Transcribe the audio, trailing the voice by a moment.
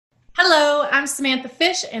I'm Samantha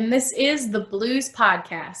Fish, and this is the Blues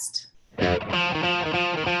Podcast.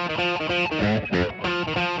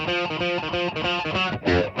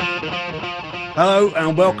 Hello,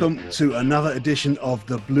 and welcome to another edition of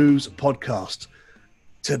the Blues Podcast.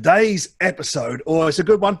 Today's episode, it's a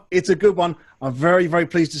good one. It's a good one. I'm very, very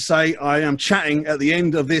pleased to say I am chatting at the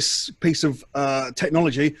end of this piece of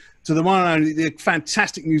technology to the one and only, the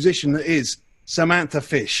fantastic musician that is Samantha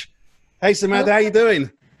Fish. Hey, Samantha, how you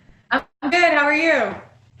doing? I'm good. How are you?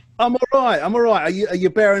 I'm all right. Are you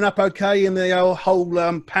bearing up okay in the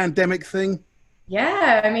whole pandemic thing?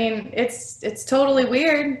 Yeah, I mean, it's totally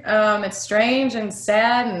weird. It's strange and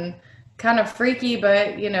sad and kind of freaky,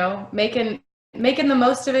 but making the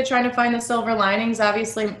most of it, trying to find the silver linings.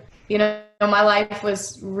 Obviously, my life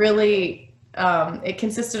was really it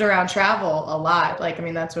consisted around travel a lot.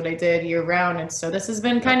 That's what I did year round, and so this has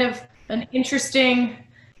been kind of an interesting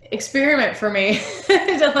experiment for me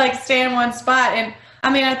to stay in one spot. And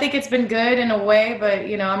I think it's been good in a way, but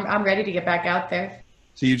I'm ready to get back out there.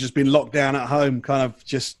 So you've just been locked down at home, kind of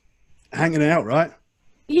just hanging out, right?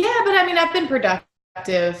 Yeah, but I've been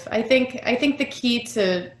productive. I think the key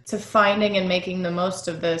to finding and making the most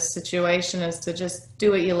of this situation is to just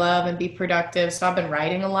do what you love and be productive. So I've been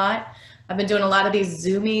writing a lot. I've been doing a lot of these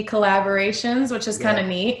Zoomy collaborations, which is kind of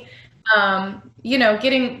neat.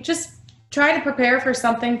 Trying to prepare for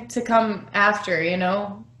something to come after,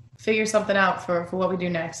 figure something out for what we do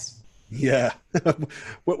next. Yeah.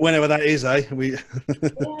 Whenever that is, eh?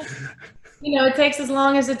 It takes as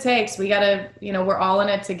long as it takes. We gotta, we're all in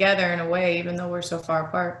it together in a way, even though we're so far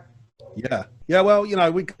apart. Yeah. Yeah. Well,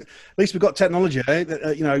 at least we've got technology, eh?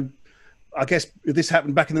 I guess if this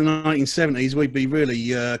happened back in the 1970s, we'd be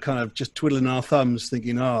really kind of just twiddling our thumbs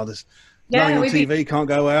thinking, there's nothing on TV, can't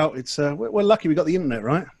go out. It's we're lucky we got the internet,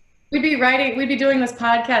 right? We'd be doing this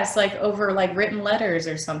podcast over written letters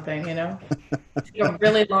or something, a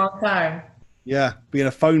really long time. Yeah, be in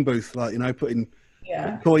a phone booth, putting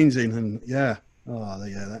coins in, and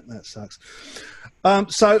that sucks.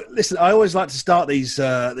 So listen, I always like to start these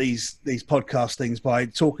podcast things by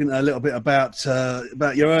talking a little bit about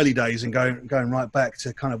your early days and going right back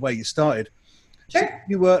to kind of where you started. Sure.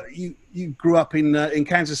 So you grew up in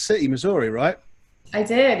Kansas City, Missouri, right? I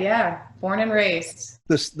did, yeah. Born and raised.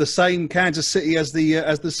 The same Kansas City as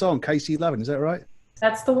the song Casey Lovin', is that right?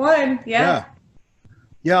 That's the one. Yeah.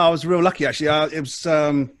 Yeah, I was real lucky actually. It was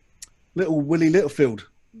little Willie Littlefield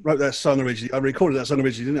wrote that song originally. I recorded that song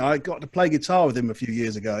originally, didn't I? I got to play guitar with him a few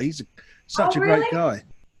years ago. He's such a great guy.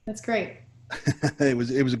 That's great. It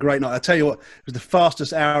was a great night. I tell you what, it was the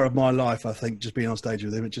fastest hour of my life, I think, just being on stage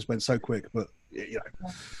with him. It just went so quick, but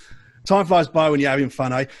time flies by when you're having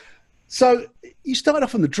fun, eh? So you started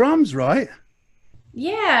off on the drums, right?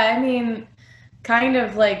 Yeah, kind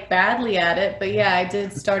of badly at it, but yeah, I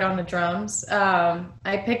did start on the drums.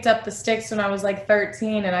 I picked up the sticks when I was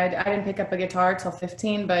 13, and I didn't pick up a guitar till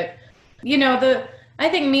 15. But I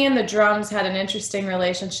think me and the drums had an interesting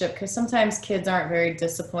relationship because sometimes kids aren't very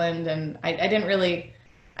disciplined, and I didn't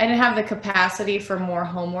have the capacity for more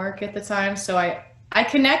homework at the time, so I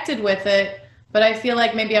connected with it, but I feel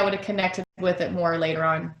like maybe I would have connected with it more later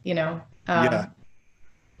on. Yeah. At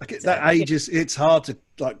that age, it's hard to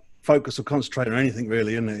focus or concentrate on anything,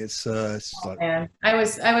 really, isn't it? Man. I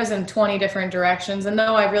was in 20 different directions, and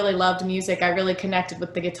though I really loved music, I really connected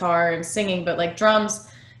with the guitar and singing. But drums,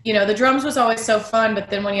 the drums was always so fun. But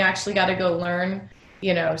then when you actually got to go learn,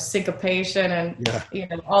 syncopation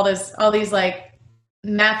and all these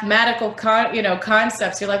mathematical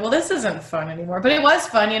concepts, you're like, well, this isn't fun anymore. But it was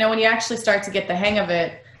fun, when you actually start to get the hang of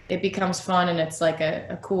it, it becomes fun, and it's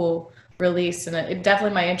a cool release, and it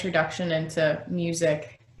definitely my introduction into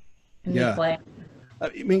music and me playing.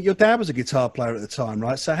 Your dad was a guitar player at the time,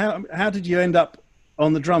 right? So how did you end up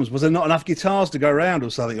on the drums? Was there not enough guitars to go around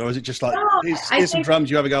or something, or is it just here's some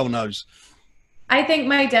drums, you have a go on those? I think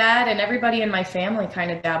my dad and everybody in my family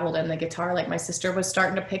kind of dabbled in the guitar. My sister was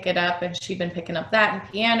starting to pick it up, and she'd been picking up that and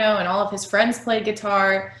piano, and all of his friends played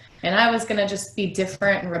guitar, and I was gonna just be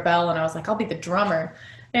different and rebel, and I was like, I'll be the drummer.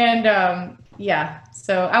 And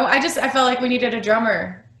so I felt like we needed a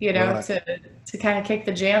drummer, right, to kind of kick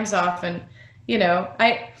the jams off. And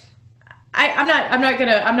I'm not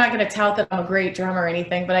gonna tout that I'm a great drummer or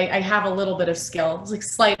anything, but I have a little bit of skill.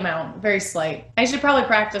 It's slight amount, very slight. I should probably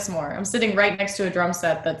practice more. I'm sitting right next to a drum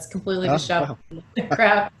set that's completely disheveled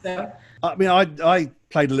crap. So I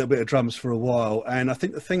played a little bit of drums for a while, and I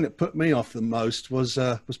think the thing that put me off the most was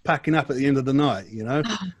packing up at the end of the night.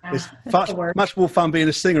 It's much more fun being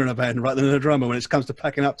a singer in a band rather than a drummer when it comes to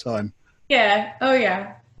packing up time. Yeah. Oh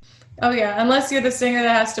yeah. Unless you're the singer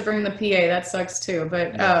that has to bring the PA, that sucks too.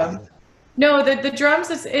 But No, the drums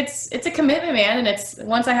it's a commitment, man, and it's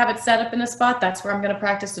once I have it set up in a spot, that's where I'm going to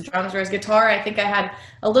practice the drums. Whereas guitar, I think I had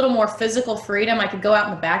a little more physical freedom. I could go out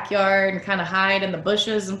in the backyard and kind of hide in the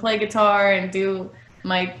bushes and play guitar and do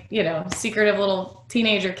my, secretive little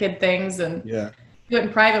teenager kid things and Yeah. do it in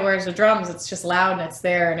private. Whereas the drums, it's just loud and it's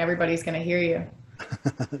there and everybody's going to hear you.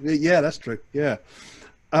 Yeah, that's true. Yeah.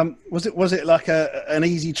 Was it like an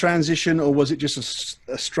easy transition, or was it just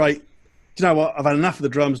a straight? Do you know what? I've had enough of the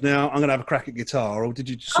drums now. I'm going to have a crack at guitar, or did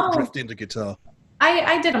you just sort of drift into guitar?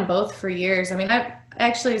 I did them both for years. I mean,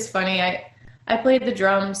 it's funny. I played the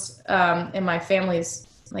drums in my family's,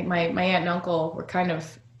 like my aunt and uncle were kind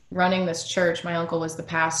of running this church. My uncle was the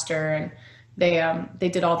pastor, and they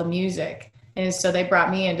did all the music. And so they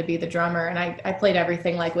brought me in to be the drummer, and I played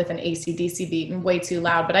everything like with an AC/DC beat and way too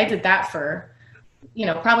loud. But I did that for,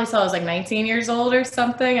 probably till I was like 19 years old or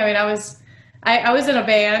something. I mean, I was in a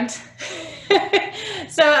band.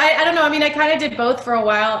 So I don't know. I mean, I kind of did both for a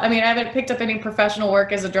while. I mean, I haven't picked up any professional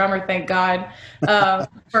work as a drummer, thank God,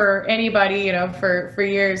 for anybody, for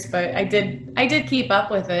years. But I did keep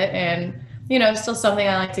up with it, and it's still something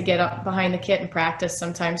I like to get up behind the kit and practice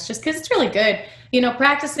sometimes, just because it's really good.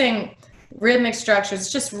 Practicing rhythmic structures,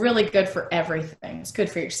 it's just really good for everything. It's good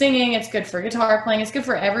for your singing. It's good for guitar playing. It's good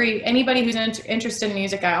for anybody who's interested in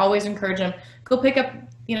music. I always encourage them, go pick up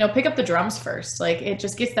the drums first. Like, it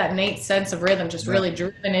just gets that innate sense of rhythm just really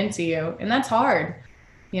driven into you. And that's hard.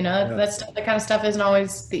 That kind of stuff isn't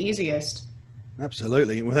always the easiest.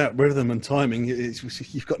 Absolutely. Without rhythm and timing,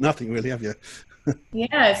 you've got nothing really, have you?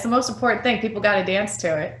 Yeah, it's the most important thing. People got to dance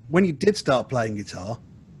to it. When you did start playing guitar,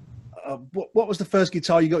 what was the first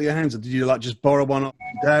guitar you got your hands on? Did you like just borrow one off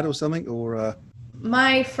your dad or something, or?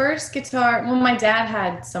 My first guitar, well, my dad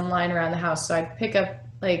had some lying around the house, so I'd pick up,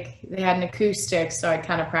 like, they had an acoustic, so I'd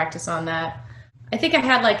kind of practice on that. I think I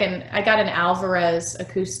got an Alvarez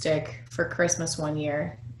acoustic for Christmas one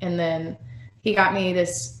year, and then he got me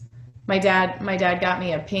my dad got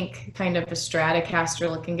me a pink kind of a Stratocaster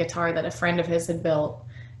looking guitar that a friend of his had built,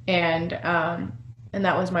 and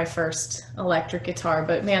that was my first electric guitar.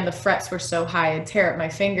 But man, the frets were so high, I'd tear up my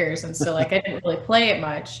fingers, and so like I didn't really play it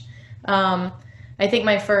much. I think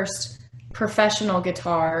my first professional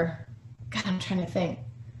guitar, God, I'm trying to think.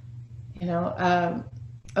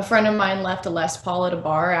 A friend of mine left a Les Paul at a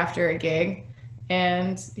bar after a gig,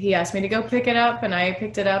 and he asked me to go pick it up, and I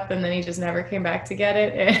picked it up, and then he just never came back to get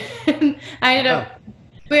it. And I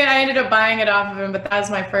ended up buying it off of him, but that was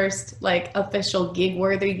my first like official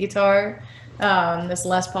gig-worthy guitar, this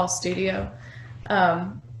Les Paul Studio,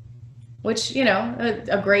 which,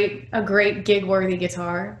 a great gig-worthy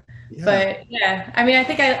guitar. Yeah. But yeah, I mean, I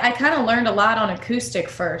think I kind of learned a lot on acoustic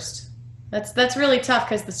first. That's really tough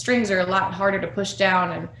because the strings are a lot harder to push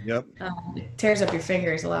down, and it tears up your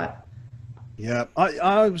fingers a lot. Yeah,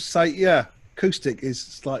 I would say, yeah, acoustic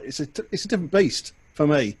is like it's a different beast for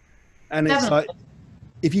me, and it's like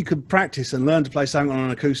if you could practice and learn to play something on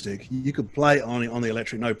an acoustic, you could play it on the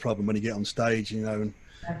electric no problem when you get on stage, and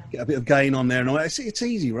get a bit of gain on there and all that. It's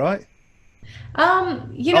easy, right?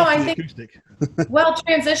 I think well,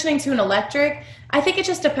 transitioning to an electric, I think it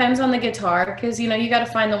just depends on the guitar, because you got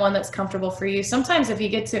to find the one that's comfortable for you. Sometimes if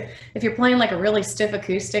you're playing like a really stiff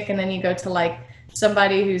acoustic, and then you go to like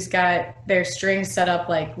somebody who's got their strings set up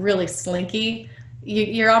like really slinky,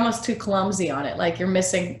 you're almost too clumsy on it. Like, you're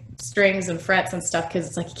missing strings and frets and stuff because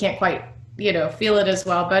it's like you can't quite feel it as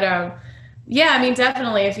well. But yeah, I mean,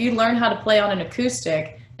 definitely if you learn how to play on an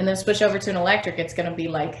acoustic and then switch over to an electric, it's going to be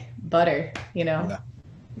like butter. Yeah.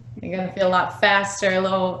 You're going to feel a lot faster, a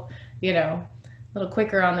little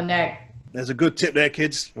quicker on the neck. There's a good tip there,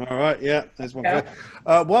 kids. All right, yeah, there's one. Yeah.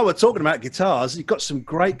 While we're talking about guitars, you've got some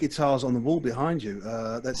great guitars on the wall behind you.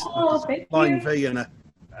 That's Flying V and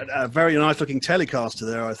a very nice looking Telecaster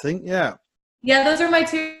there, I think. Yeah. Yeah, those are my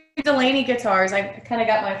two Delaney guitars. I kind of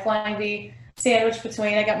got my Flying V sandwiched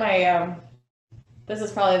between. I got my, this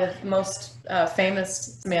is probably the most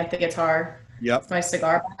famous Samantha guitar. Yep. My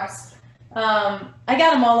cigar box. I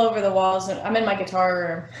got them all over the walls, and I'm in my guitar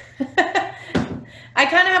room. I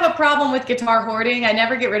kind of have a problem with guitar hoarding. I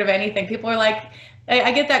never get rid of anything. People are like,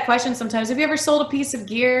 I get that question sometimes. Have you ever sold a piece of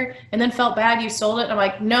gear and then felt bad you sold it? And I'm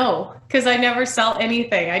like, no, because I never sell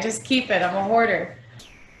anything. I just keep it. I'm a hoarder.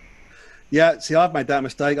 Yeah, see, I've made that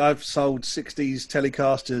mistake. I've sold 60s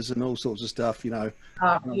Telecasters and all sorts of stuff,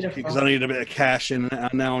 Oh, beautiful. Because I needed a bit of cash, and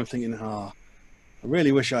now I'm thinking, I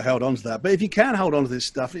really wish I held on to that. But if you can hold on to this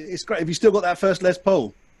stuff, it's great. Have you still got that first Les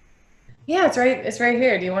Paul? Yeah, it's right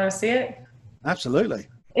here. Do you want to see it? Absolutely.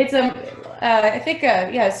 It's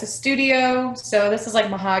it's a studio. So this is like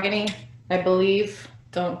mahogany, I believe.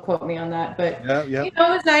 Don't quote me on that, but yeah. it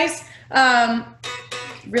was nice.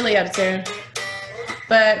 Really out of tune.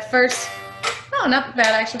 But first, oh, not bad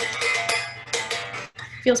actually.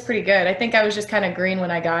 Feels pretty good. I think I was just kind of green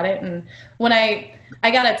when I got it. And when I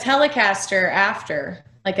got a Telecaster after,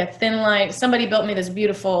 like a thin line, somebody built me this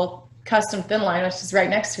beautiful custom thin line, which is right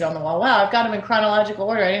next to it on the wall. Wow, I've got them in chronological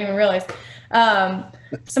order. I didn't even realize.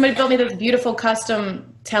 Somebody built me this beautiful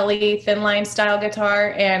custom Tele thin line style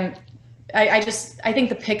guitar, and I think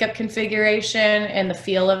the pickup configuration and the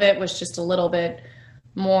feel of it was just a little bit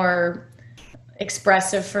more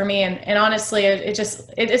expressive for me. And honestly,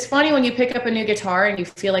 it's funny when you pick up a new guitar and you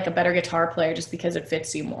feel like a better guitar player just because it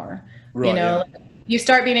fits you more. Right, you know, yeah. You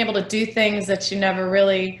start being able to do things that you never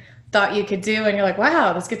really thought you could do, and you're like,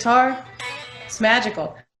 wow, this guitar, it's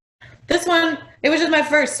magical. This one, it was just my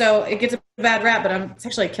first, so it gets a bad rap, but it's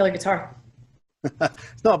actually a killer guitar.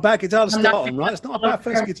 It's not a bad guitar to start on, right? It's not a bad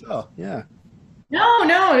first guitar. Yeah.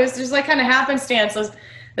 No, it was just like kind of happenstance.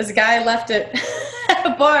 This guy left it at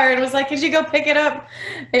a bar and was like, could you go pick it up?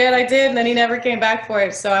 And I did, and then he never came back for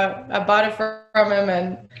it. So I bought it from him,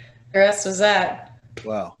 and the rest was that.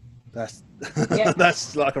 Wow. That's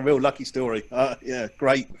that's like a real lucky story. Yeah,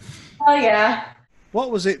 great. Oh, yeah.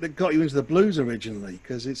 What was it that got you into the blues originally?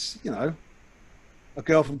 Because it's, you know, a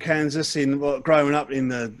girl from Kansas growing up in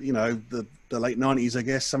the, you know, the late 90s, I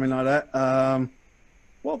guess, something like that.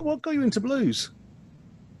 What got you into blues?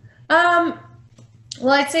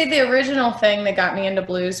 Well, I'd say the original thing that got me into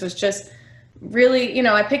blues was just really, you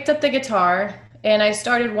know, I picked up the guitar and I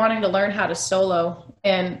started wanting to learn how to solo.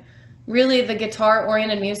 And really the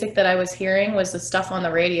guitar-oriented music that I was hearing was the stuff on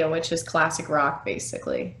the radio, which is classic rock,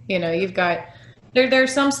 basically. You know, you've got, there are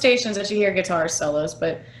some stations that you hear guitar solos,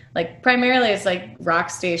 but like primarily it's like rock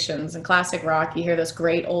stations and classic rock. You hear those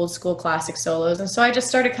great old school classic solos. And so I just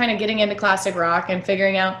started kind of getting into classic rock and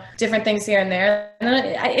figuring out different things here and there. And then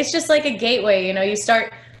it's just like a gateway, you know, you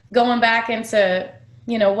start going back into,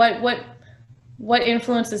 you know, what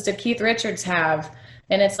influences did Keith Richards have?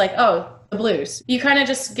 And it's like, oh, the blues. You kind of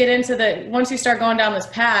just get into once you start going down this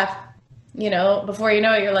path, you know, before you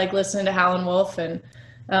know it, you're like listening to Howlin' Wolf and,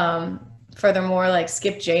 furthermore, like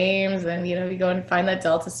Skip James, and you know, you go and find that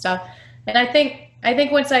Delta stuff. And I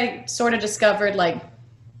think once I sort of discovered like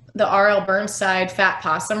the R.L. Burnside Fat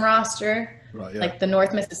Possum roster, right, yeah, like the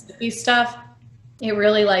North Mississippi stuff, it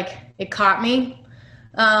really it caught me.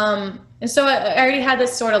 And so I already had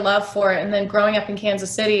this sort of love for it. And then growing up in Kansas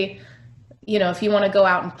City, you know, if you want to go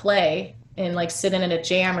out and play and like sit in at a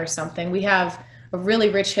jam or something, we have a really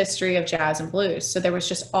rich history of jazz and blues. So there was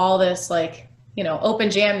just all this like, you know, open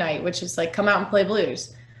jam night, which is like, come out and play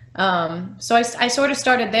blues. So I sort of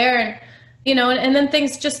started there, and, you know, and then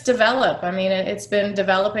things just develop. I mean, it's been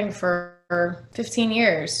developing for 15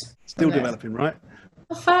 years. Still developing, right?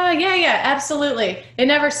 Yeah, absolutely. It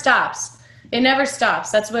never stops.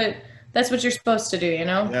 That's what you're supposed to do, you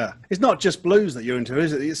know? Yeah. It's not just blues that you're into,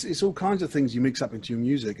 is it? It's all kinds of things you mix up into your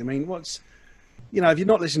music. I mean, you know, if you're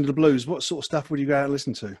not listening to the blues, what sort of stuff would you go out and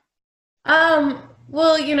listen to?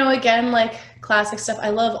 Well, you know, again, like classic stuff.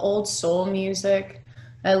 I love old soul music.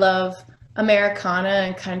 I love Americana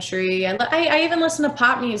and country. I even listen to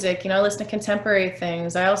pop music, you know, I listen to contemporary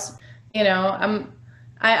things. I also, you know,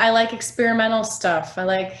 I like experimental stuff. I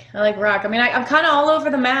like rock. I mean, I'm kind of all over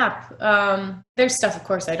the map. There's stuff, of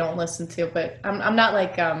course, I don't listen to, but I'm not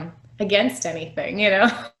like, against anything, you know?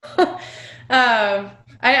 I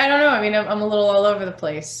don't know. I mean, I'm a little all over the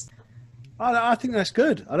place. I think that's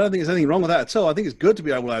good. I don't think there's anything wrong with that at all. I think it's good to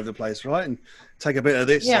be all over the place, right? And take a bit of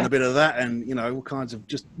this and a bit of that, and, you know, all kinds of,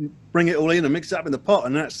 just bring it all in and mix it up in the pot.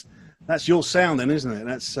 And that's your sound then, isn't it?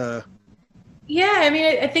 That's, yeah, I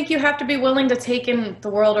mean, I think you have to be willing to take in the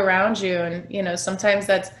world around you. And, you know, sometimes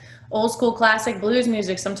that's old school classic blues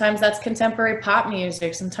music. Sometimes that's contemporary pop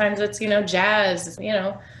music. Sometimes it's, you know, jazz. You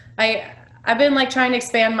know, I've been like trying to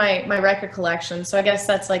expand my record collection. So I guess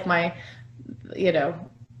that's like my, you know,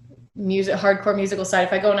 hardcore musical side.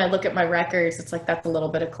 If I go and I look at my records, it's like that's a little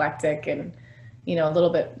bit eclectic, and, you know, a little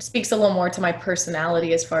bit speaks a little more to my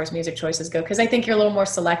personality as far as music choices go. Because I think you're a little more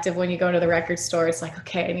selective when you go to the record store. It's like,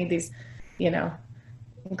 okay, I need these, you know.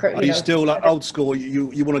 Are you still like old school?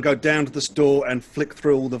 You want to go down to the store and flick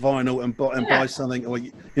through all the vinyl and buy something, or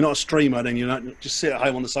you're not a streamer? Then you're not just sit at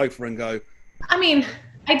home on the sofa and go. I mean,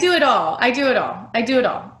 I do it all.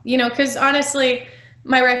 You know, because honestly,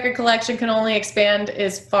 my record collection can only expand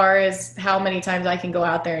as far as how many times I can go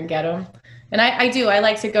out there and get them. And I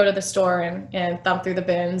like to go to the store and thumb through the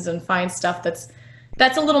bins and find stuff that's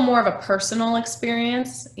a little more of a personal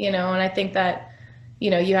experience, you know. And I think that,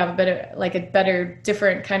 you have a better,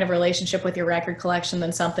 different kind of relationship with your record collection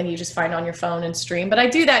than something you just find on your phone and stream. But I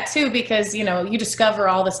do that too because, you discover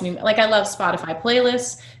all this new, like I love Spotify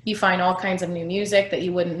playlists. You find all kinds of new music that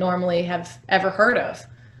you wouldn't normally have ever heard of.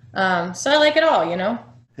 So I like it all.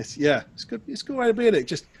 It's good. It's a good way to be in it.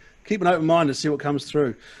 Just keep an open mind and see what comes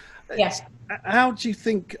through. Yes. How do you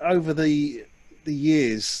think over the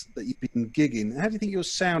years that you've been gigging, how do you think your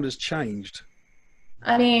sound has changed?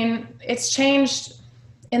 I mean, it's changed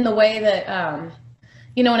in the way that,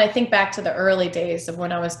 when I think back to the early days of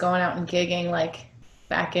when I was going out and gigging, like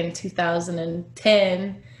back in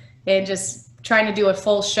 2010, and just trying to do a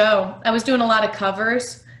full show, I was doing a lot of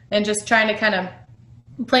covers and just trying to kind of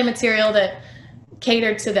play material that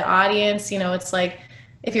catered to the audience. It's like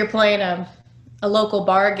if you're playing a local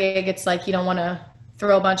bar gig, it's like you don't want to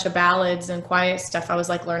throw a bunch of ballads and quiet stuff. I was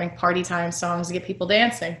like learning party time songs to get people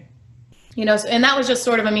dancing. And that was just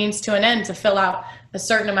sort of a means to an end to fill out a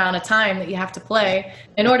certain amount of time that you have to play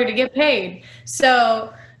in order to get paid.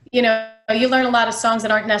 So, you learn a lot of songs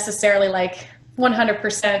that aren't necessarily like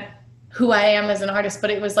 100% who I am as an artist, but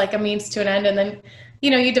it was like a means to an end. And then,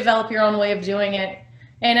 you develop your own way of doing it.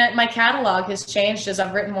 And my catalog has changed as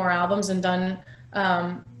I've written more albums and done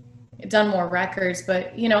more records.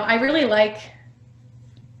 But, I really like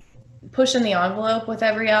pushing the envelope with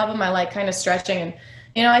every album. I like kind of stretching,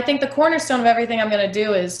 and I think the cornerstone of everything I'm going to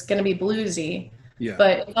do is going to be bluesy,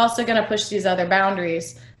 but it's also going to push these other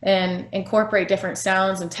boundaries and incorporate different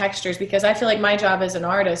sounds and textures, because I feel like my job as an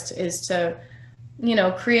artist is to,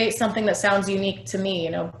 create something that sounds unique to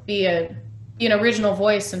me, be an original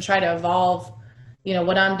voice and try to evolve,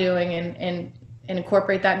 what I'm doing and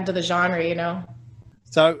incorporate that into the genre.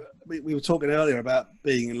 So we were talking earlier about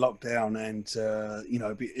being in lockdown and,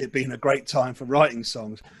 it being a great time for writing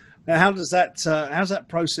songs. Now, how's that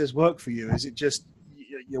process work for you? Is it just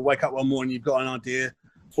you wake up one morning, you've got an idea,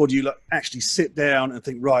 or do you actually sit down and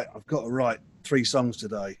think, right, I've got to write 3 songs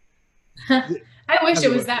today? I wish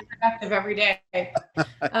it was that productive every day.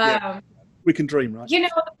 We can dream, right?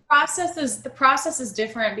 The process is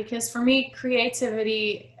different because for me,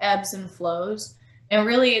 creativity ebbs and flows, and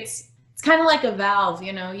really it's kind of like a valve.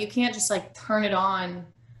 You can't just like turn it on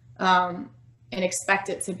and expect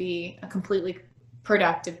it to be a completely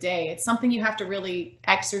productive day. It's something you have to really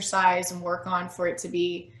exercise and work on for it to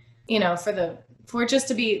be, for it just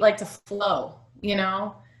to be like to flow.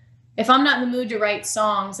 If I'm not in the mood to write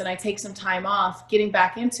songs and I take some time off, getting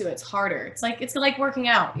back into it's harder. It's like working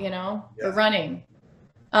out, or running.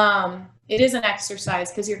 It is an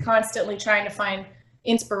exercise because you're constantly trying to find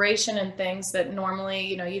inspiration in things that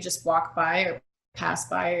normally, you just walk by or pass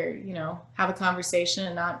by or, have a conversation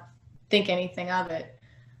and not think anything of it.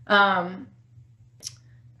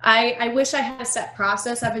 I wish I had a set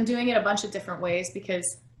process. I've been doing it a bunch of different ways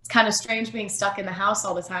because it's kind of strange being stuck in the house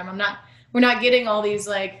all the time. We're not getting all these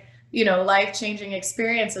life-changing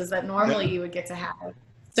experiences that normally you would get to have.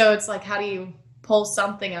 So it's like, how do you pull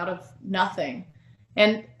something out of nothing?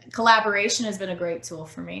 And collaboration has been a great tool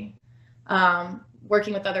for me.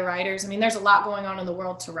 Working with other writers. I mean, there's a lot going on in the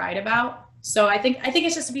world to write about. So I think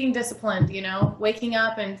it's just being disciplined, waking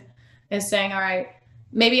up and saying, all right,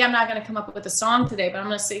 maybe I'm not going to come up with a song today, but I'm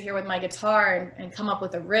going to sit here with my guitar and come up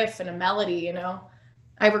with a riff and a melody,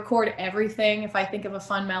 I record everything. If I think of a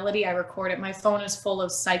fun melody, I record it. My phone is full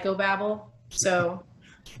of psychobabble. So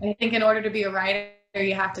I think in order to be a writer,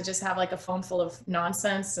 you have to just have like a phone full of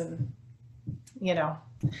nonsense and, Yeah.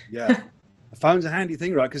 A phone's a handy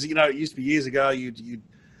thing, right? Because, it used to be years ago, you'd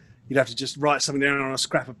have to just write something down on a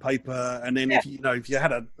scrap of paper. And then if you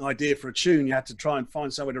had an idea for a tune, you had to try and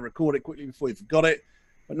find somewhere to record it quickly before you forgot it.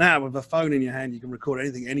 But now with a phone in your hand, you can record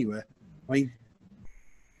anything anywhere. I mean,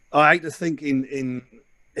 I hate to think in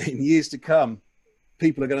years to come,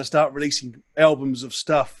 people are going to start releasing albums of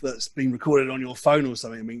stuff that's been recorded on your phone or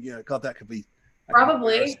something. I mean, God, that could be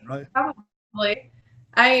probably, right? Probably.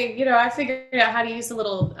 I figured out how to use the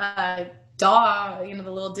little DAW,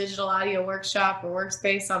 the little digital audio workshop or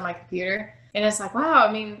workspace on my computer. And it's like, wow,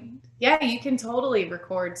 I mean, yeah, you can totally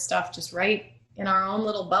record stuff just right in our own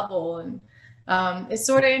little bubble. And it's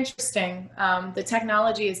sort of interesting. The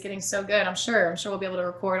technology is getting so good. I'm sure we'll be able to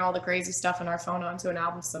record all the crazy stuff on our phone onto an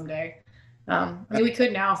album someday. I mean, we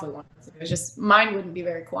could now if we wanted to. It's just mine wouldn't be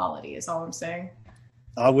very quality, is all I'm saying.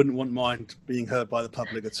 I wouldn't want mine being heard by the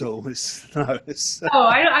public at all. I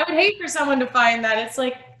would hate for someone to find that. It's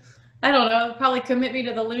like, I don't know, probably commit me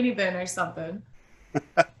to the loony bin or something.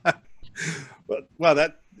 Well,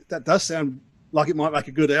 that does sound like it might make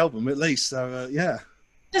a good album at least. So yeah.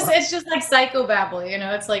 It's just like psychobabble,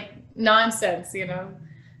 it's like nonsense,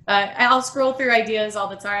 I'll scroll through ideas all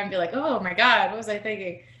the time and be like, oh my God, what was I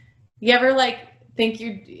thinking? You ever think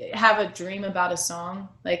you have a dream about a song,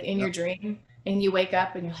 like in your dream, and you wake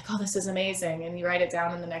up and you're like, oh, this is amazing. And you write it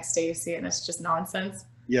down and the next day you see it and it's just nonsense.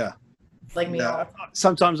 Yeah. It's like me all the time.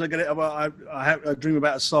 Sometimes I get it. I dream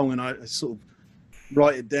about a song and I sort of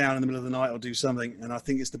write it down in the middle of the night or do something, and I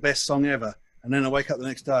think it's the best song ever. And then I wake up the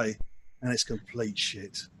next day and it's complete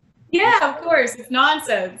shit. Yeah, of course. It's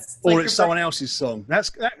nonsense. Or it's someone else's song. That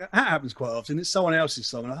happens quite often. It's someone else's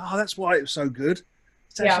song. And oh, that's why it was so good.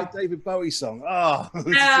 It's actually a David Bowie song. Oh.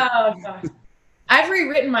 I've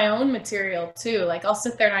rewritten my own material too. Like I'll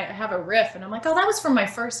sit there and I have a riff and I'm like, oh, that was from my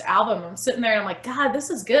first album. I'm sitting there and I'm like, God, this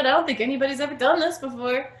is good. I don't think anybody's ever done this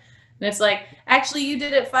before. And it's like, actually, you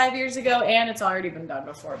did it 5 years ago and it's already been done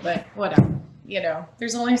before. But whatever. You know,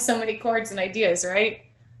 there's only so many chords and ideas, right?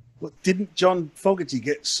 Well, didn't John Fogerty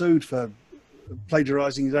get sued for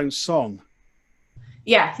plagiarizing his own song?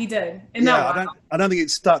 Yeah, he did. And I don't think it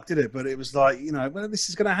stuck, did it? But it was like, you know, well, this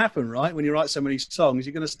is going to happen, right? When you write so many songs,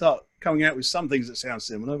 you're going to start coming out with some things that sound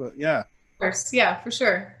similar. But yeah, of course, yeah, for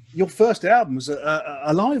sure. Your first album was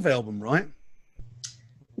a live album, right?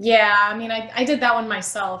 Yeah, I mean, I did that one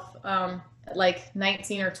myself, like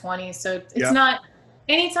 19 or 20. So it's not.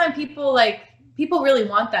 Anytime people really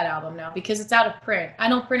want that album now because it's out of print. I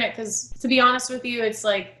don't print it because, to be honest with you, it's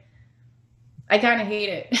like I kind of hate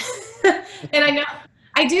it, and I know.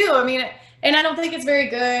 I do. I mean, and I don't think it's very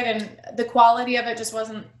good, and the quality of it just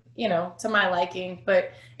wasn't, you know, to my liking.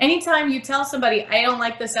 But anytime you tell somebody, I don't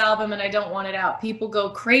like this album and I don't want it out, people go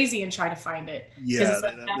crazy and try to find it. Yeah,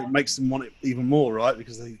 it makes them want it even more, right?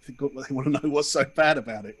 Because they want to know what's so bad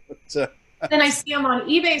about it. But, then I see them on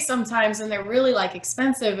eBay sometimes and they're really like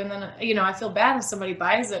expensive. And then, you know, I feel bad if somebody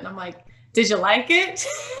buys it and I'm like, did you like it?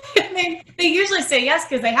 And they usually say yes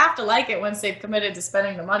because they have to like it once they've committed to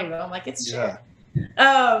spending the money. But I'm like, it's shit.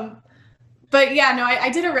 But yeah, no, I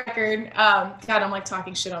did a record. God, I'm like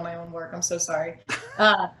talking shit on my own work. I'm so sorry.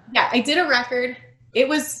 Yeah, I did a record. It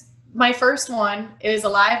was my first one. It was a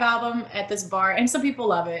live album at this bar, and some people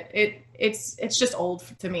love it. It's just old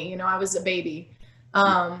to me. You know, I was a baby.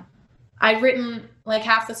 I'd written like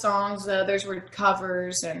half the songs. Those were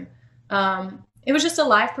covers, and it was just a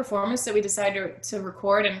live performance that we decided to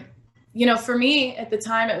record. And you know, for me at the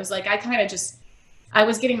time, it was like I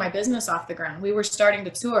was getting my business off the ground. We were starting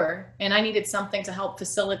to tour and I needed something to help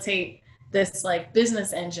facilitate this like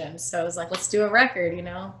business engine. So I was like, let's do a record, you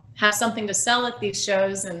know, have something to sell at these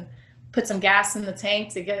shows and put some gas in the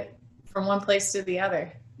tank to get from one place to the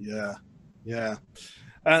other. Yeah. Yeah.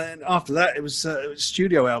 And after that, it was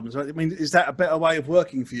studio albums. Right? I mean, is that a better way of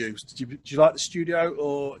working for you? Do you like the studio,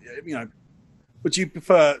 or, you know, would you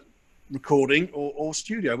prefer recording or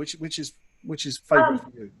studio? Which is favorite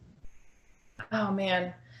for you? Oh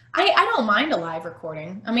man, I don't mind a live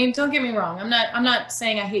recording. I mean, don't get me wrong. I'm not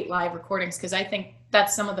saying I hate live recordings because I think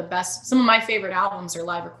that's some of my favorite albums are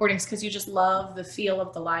live recordings because you just love the feel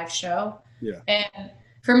of the live show. Yeah. And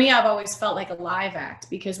for me, I've always felt like a live act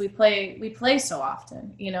because we play so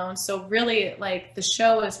often, you know, and so really like the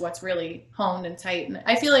show is what's really honed and tight. And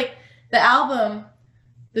I feel like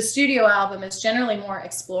the studio album is generally more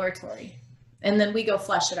exploratory, and then we go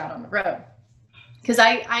flesh it out on the road. Because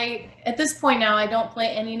I at this point now, I don't play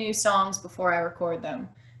any new songs before I record them,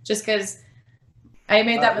 just because I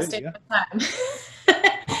made that mistake one time.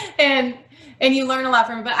 and you learn a lot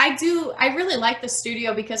from it. But I really like the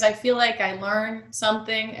studio because I feel like I learn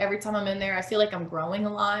something every time I'm in there. I feel like I'm growing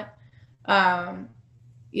a lot.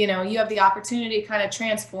 You know, you have the opportunity to kind of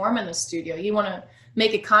transform in the studio. You want to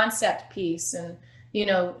make a concept piece, and you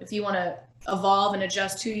know, if you want to evolve and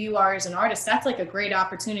adjust who you are as an artist, that's like a great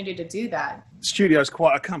opportunity to do that. Studio is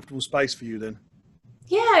quite a comfortable space for you then.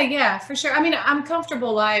 Yeah, for sure. I mean, I'm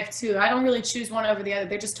comfortable live too. I don't really choose one over the other.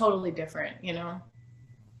 They're just totally different, you know.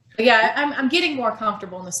 But yeah, I'm getting more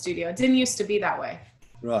comfortable in the studio. It didn't used to be that way.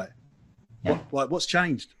 Right. Yeah. What's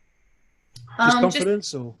changed? Just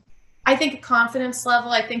confidence, or? I think confidence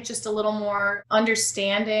level. I think just a little more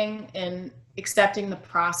understanding and accepting the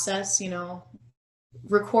process. You know,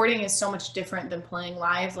 recording is so much different than playing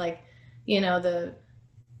live. Like, you know, the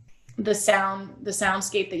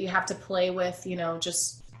soundscape that you have to play with, you know,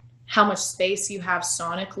 just how much space you have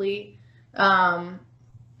sonically.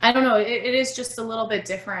 I don't know, it is just a little bit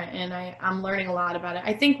different, and I'm learning a lot about it.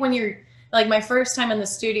 I think when you're like my first time in the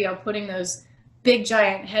studio, putting those big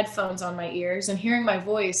giant headphones on my ears and hearing my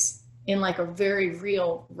voice in like a very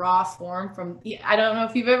real raw form from, I don't know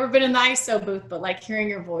if you've ever been in the ISO booth, but like hearing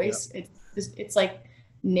your voice, it's like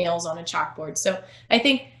nails on a chalkboard. So I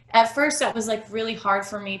think at first that was like really hard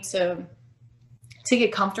for me to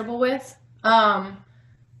get comfortable with, and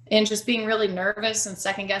just being really nervous and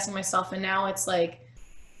second guessing myself. And now it's like,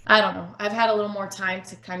 I don't know, I've had a little more time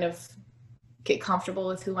to kind of get comfortable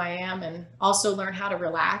with who I am and also learn how to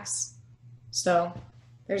relax. So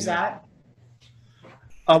there's that.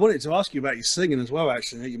 I wanted to ask you about your singing as well.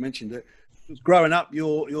 Actually, you mentioned it. Growing up,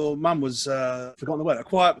 your mum was forgotten the word, a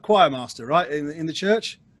choir master, right, in the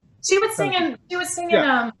church. She was singing. She was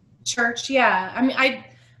singing church. Yeah, I mean, I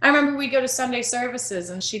remember we'd go to Sunday services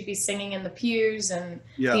and she'd be singing in the pews, and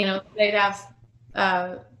you know, they'd have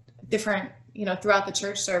different, you know, throughout the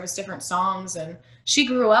church service, different songs. And she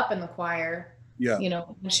grew up in the choir. Yeah. You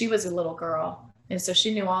know, when she was a little girl, and so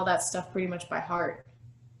she knew all that stuff pretty much by heart.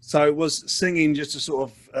 So was singing just a sort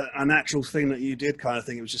of a natural thing that you did, kind of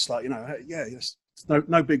thing? It was just like, you know, yeah, it's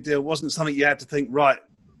no big deal. It wasn't something you had to think, right,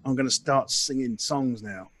 I'm going to start singing songs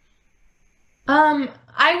now.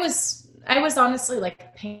 I was honestly like a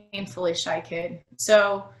painfully shy kid.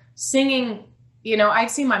 So singing, you know, I'd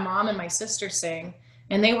seen my mom and my sister sing,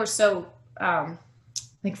 and they were so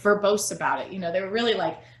like verbose about it. You know, they were really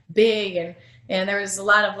like big, and there was a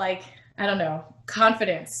lot of like, I don't know,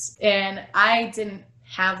 confidence, and I didn't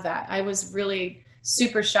have that. I was really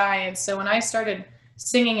super shy. And so when I started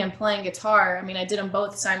singing and playing guitar, I mean, I did them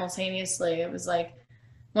both simultaneously. It was like,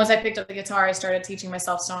 once I picked up the guitar, I started teaching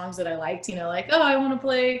myself songs that I liked, you know, like, oh, I want to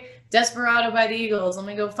play Desperado by the Eagles. Let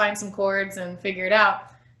me go find some chords and figure it out.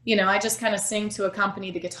 You know, I just kind of sing to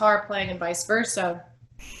accompany the guitar playing and vice versa.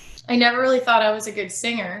 I never really thought I was a good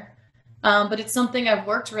singer, but it's something I've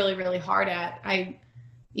worked really, really hard at. I've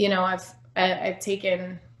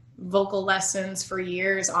taken vocal lessons for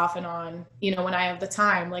years off and on, you know, when I have the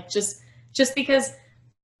time, like just because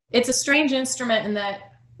it's a strange instrument in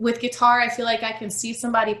that with guitar, I feel like I can see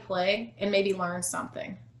somebody play and maybe learn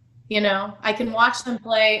something, you know, I can watch them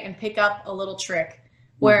play and pick up a little trick,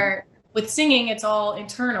 where with singing, it's all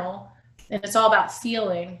internal and it's all about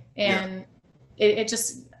feeling. And it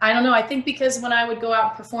just, I don't know. I think because when I would go out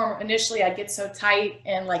and perform initially, I'd get so tight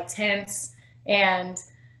and like tense, and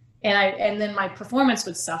then my performance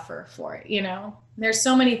would suffer for it, you know. There's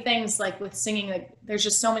so many things like with singing, like there's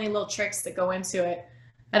just so many little tricks that go into it.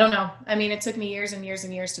 I don't know. I mean, it took me years and years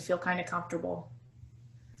and years to feel kind of comfortable.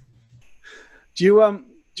 Do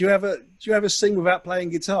you ever sing without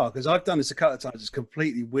playing guitar? Because I've done this a couple of times. It's a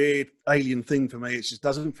completely weird alien thing for me. It just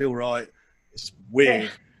doesn't feel right. It's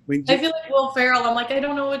weird. I feel like Will Ferrell. I'm like, I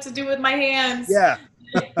don't know what to do with my hands. Yeah.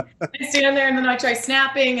 I stand there and then I try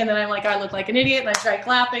snapping, and then I'm like, I look like an idiot, and I try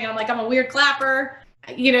clapping. I'm like, I'm a weird clapper.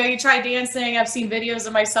 You know, you try dancing. I've seen videos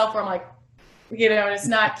of myself where I'm like, you know, it's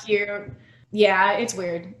not cute. Yeah, it's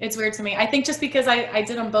weird. It's weird to me. I think just because I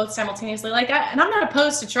did them both simultaneously, like, and I'm not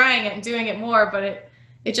opposed to trying it and doing it more, but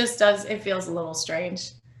it just does, it feels a little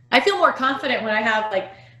strange. I feel more confident when I have,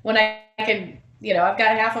 like, when I can, you know, I've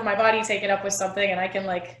got half of my body taken up with something and I can,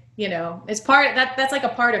 like, you know, it's that's like a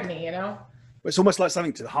part of me, you know? It's almost like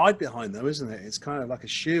something to hide behind, though, isn't it? It's kind of like a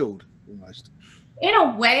shield, almost. In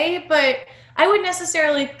a way, but I wouldn't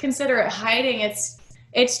necessarily consider it hiding.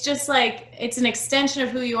 It's just like, it's an extension of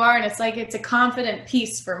who you are, and it's like, it's a confident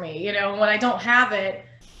piece for me, you know? When I don't have it,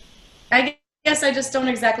 I guess I just don't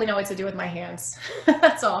exactly know what to do with my hands.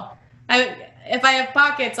 That's all. If I have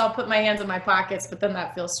pockets, I'll put my hands in my pockets, but then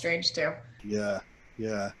that feels strange too. Yeah,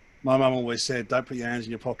 yeah. My mum always said, "Don't put your hands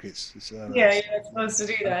in your pockets." Yeah, you're not supposed to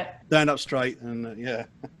do that. Stand up straight, and yeah.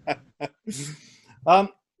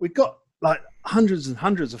 We've got like hundreds and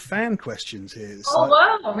hundreds of fan questions here. It's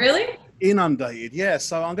wow, really? Inundated, yeah.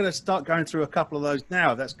 So I'm going to start going through a couple of those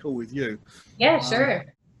now, if that's cool with you. Yeah, sure.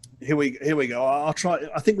 Here we go. I'll try.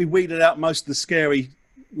 I think we weeded out most of the scary,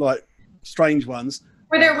 like, strange ones.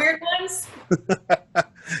 Were there weird ones?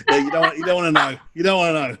 Yeah, you don't want to know. You don't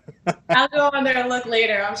want to know. I'll go on there and look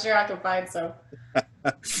later. I'm sure I can find some.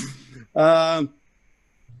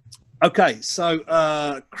 Okay,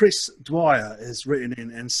 so Chris Dwyer has written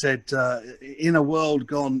in and said, in a world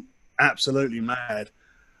gone absolutely mad,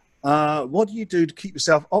 what do you do to keep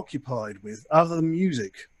yourself occupied with other than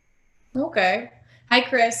music? Okay. Hi,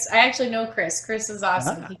 Chris. I actually know Chris. Chris is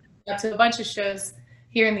awesome. He comes to a bunch of shows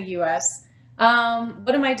here in the U.S.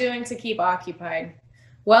 What am I doing to keep occupied?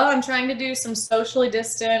 Well, I'm trying to do some socially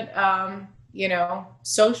distant, you know,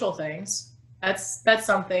 social things. That's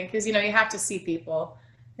something, because, you know, you have to see people.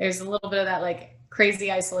 There's a little bit of that, like,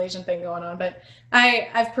 crazy isolation thing going on. But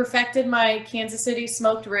I've perfected my Kansas City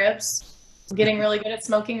smoked ribs. I'm getting really good at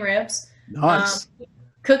smoking ribs. Nice.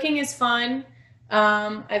 Cooking is fun.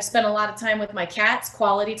 I've spent a lot of time with my cats,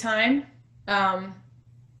 quality time.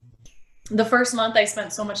 The first month I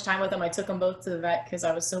spent so much time with them, I took them both to the vet because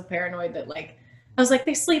I was so paranoid that, like, I was like,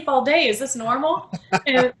 they sleep all day. Is this normal?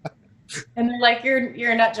 And they're like,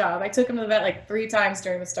 you're a nut job. I took them to the vet like 3 times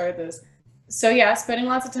during the start of this. So yeah, spending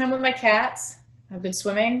lots of time with my cats. I've been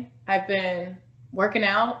swimming. I've been working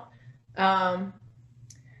out. Um,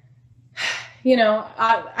 you know,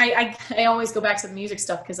 I always go back to the music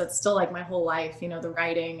stuff because that's still like my whole life, you know, the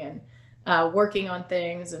writing and working on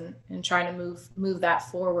things and trying to move that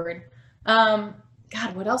forward. Um,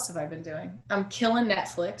 God, what else have I been doing? I'm killing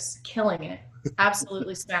Netflix, killing it,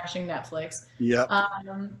 absolutely smashing Netflix. Yep.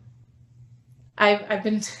 Um, I've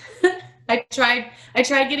been I tried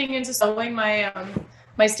getting into sewing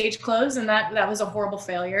my stage clothes, and that was a horrible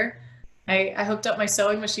failure. I hooked up my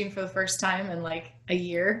sewing machine for the first time in like a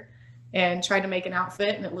year and tried to make an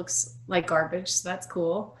outfit, and it looks like garbage, so that's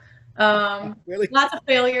cool. Really? Lots of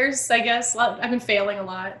failures, I guess. I've been failing a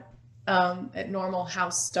lot at normal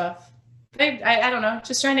house stuff. I don't know,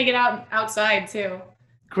 just trying to get outside too.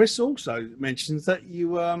 Chris also mentions that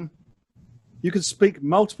you can speak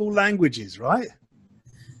multiple languages, right?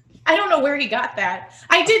 I don't know where he got that.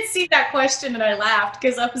 I did see that question and I laughed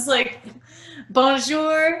because I was like,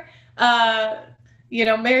 bonjour, uh, you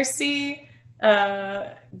know, merci,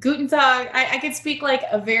 guten Tag. I could speak like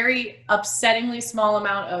a very upsettingly small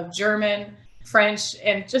amount of German, French,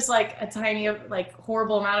 and just like a tiny, like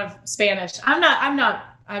horrible amount of Spanish. I'm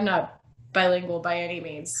not bilingual by any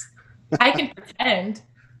means. I can pretend,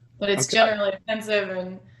 but it's Okay. generally offensive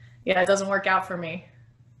and yeah, it doesn't work out for me.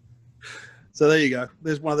 So there you go.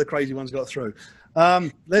 There's one of the crazy ones got through.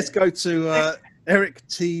 Let's go to Eric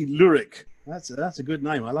T. Lurick. That's a good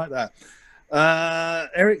name. I like that.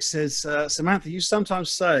 Eric says, Samantha, you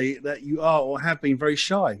sometimes say that you are or have been very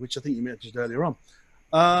shy, which I think you mentioned earlier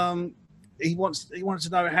on. He wanted to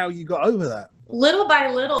know how you got over that. Little by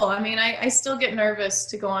little. I mean, I still get nervous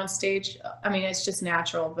to go on stage. I mean, it's just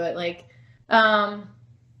natural, but like, um,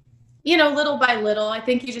 you know, little by little, I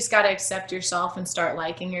think you just got to accept yourself and start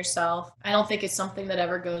liking yourself. I don't think it's something that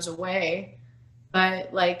ever goes away,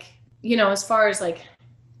 but like, you know, as far as like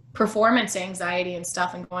performance anxiety and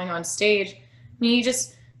stuff and going on stage, I mean,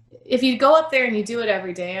 if you go up there and you do it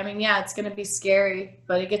every day, I mean, yeah, it's going to be scary,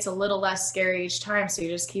 but it gets a little less scary each time. So you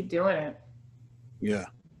just keep doing it. Yeah.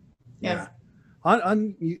 Yeah.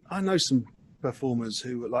 I know some performers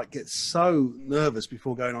who like get so nervous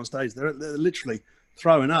before going on stage. They're literally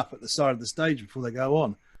throwing up at the side of the stage before they go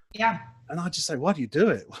on. Yeah. And I just say, why do you do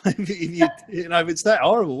it? If it's that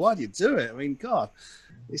horrible, why do you do it? I mean, God,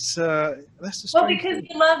 it's that's a Well, strange because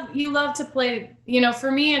thing. you love to play, you know, for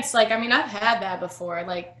me it's like, I mean, I've had that before,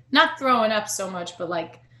 like not throwing up so much, but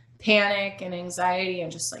like panic and anxiety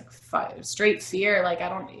and just like straight fear. Like I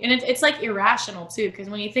don't, and it's like irrational too, because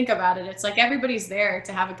when you think about it, it's like everybody's there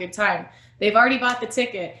to have a good time. They've already bought the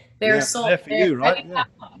ticket. They're Yeah, sold. there for you, right? Yeah.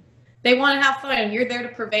 They want to have fun and you're there to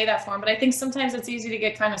purvey that for them. But I think sometimes it's easy to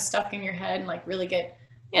get kind of stuck in your head and like really get,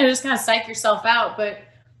 you know, just kind of psych yourself out. But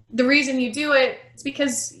the reason you do it is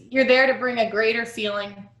because you're there to bring a greater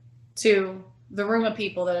feeling to the room of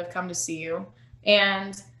people that have come to see you.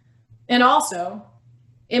 And also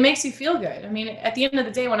it makes you feel good. I mean, at the end of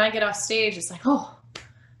the day, when I get off stage, it's like, oh,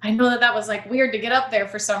 I know that was like weird to get up there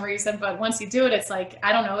for some reason, but once you do it, it's like,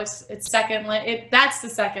 I don't know, it's that's the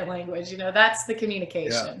second language, you know, that's the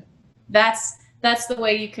communication. Yeah. That's the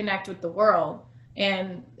way you connect with the world.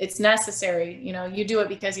 And it's necessary, you know, you do it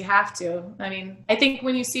because you have to. I mean, I think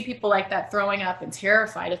when you see people like that throwing up and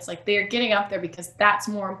terrified, it's like they're getting up there because that's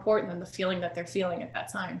more important than the feeling that they're feeling at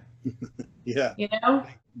that time. Yeah. You know?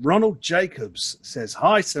 Ronald Jacobs says,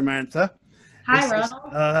 hi, Samantha. Hi, Says,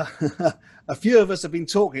 Ronald. a few of us have been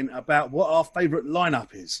talking about what our favorite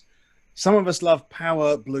lineup is. Some of us love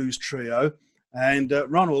Power Blues Trio, and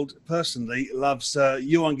Ronald personally loves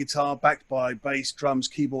you on guitar, backed by bass, drums,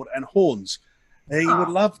 keyboard, and horns. He would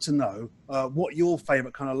love to know what your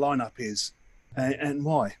favorite kind of lineup is and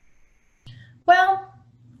why. Well,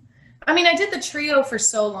 I mean, I did the trio for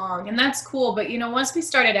so long, and that's cool. But, you know, once we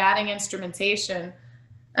started adding instrumentation,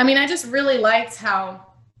 I mean, I just really liked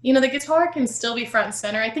how, you know, the guitar can still be front and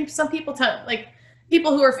center. I think some people, like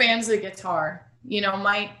people who are fans of the guitar, you know,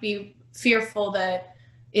 might be fearful that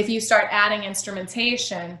if you start adding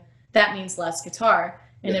instrumentation, that means less guitar.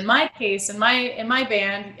 And in my case, in my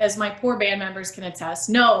band, as my poor band members can attest,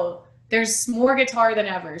 no, there's more guitar than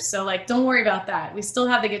ever. So like, don't worry about that. We still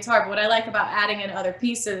have the guitar. But what I like about adding in other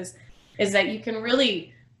pieces is that you can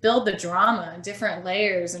really build the drama in different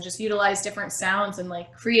layers and just utilize different sounds and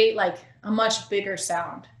like create like a much bigger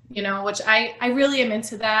sound, you know, which I really am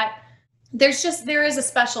into that. There is a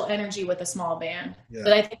special energy with a small band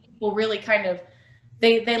that I think people really kind of,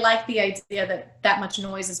 they like the idea that that much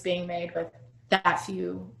noise is being made with that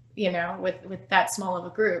few, you know, with that small of a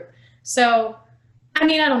group. So, I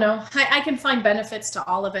mean, I don't know. I can find benefits to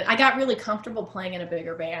all of it. I got really comfortable playing in a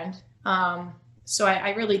bigger band. So I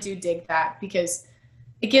really do dig that because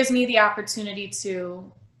it gives me the opportunity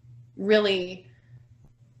to really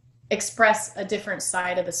express a different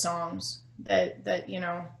side of the songs that you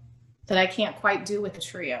know, that I can't quite do with a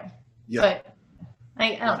trio. Yeah. But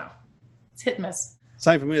I don't know. It's hit and miss.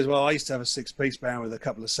 Same for me as well. I used to have a 6-piece band with a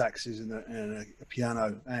couple of saxes and a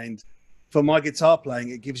piano. And for my guitar playing,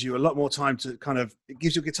 it gives you a lot more time to it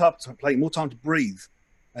gives your guitar playing more time to breathe.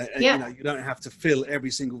 And Yeah. you know, you don't have to fill every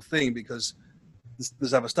single thing because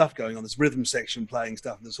there's other stuff going on. There's rhythm section playing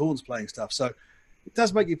stuff, there's horns playing stuff. So it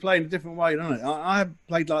does make you play in a different way, doesn't it? I have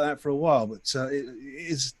played like that for a while, but it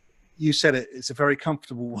is, you said it, it's a very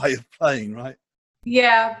comfortable way of playing, right?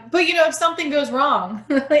 Yeah. But you know, if something goes wrong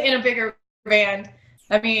in a bigger band,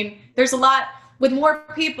 I mean, there's a lot with more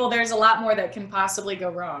people, there's a lot more that can possibly go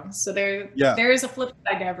wrong. So there is a flip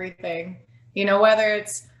side to everything, you know, whether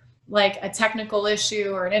it's like a technical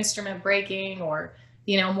issue or an instrument breaking or,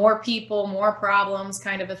 you know, more people, more problems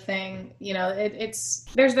kind of a thing. You know,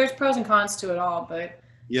 there's pros and cons to it all, but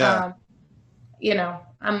yeah, you know,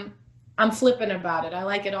 I'm flippant about it. I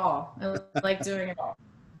like it all. I like doing it all.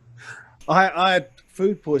 I had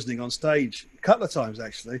food poisoning on stage a couple of times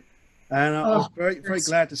actually, and I was very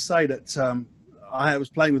glad to say that I was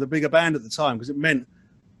playing with a bigger band at the time, because it meant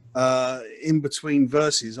in between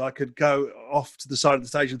verses I could go off to the side of the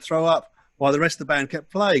stage and throw up while the rest of the band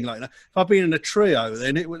kept playing like that. If I'd been in a trio,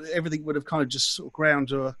 then everything would have kind of just sort of ground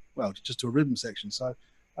to a rhythm section. So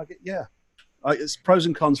it's pros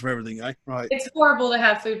and cons for everything, eh? Right. It's horrible to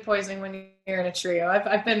have food poisoning when you're in a trio.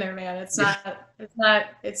 I've been there, man. It's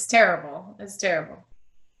terrible. It's terrible.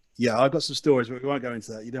 Yeah, I've got some stories, but we won't go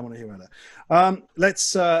into that. You don't want to hear about that.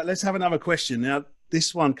 Let's have another question. Now,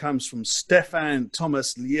 this one comes from Stefan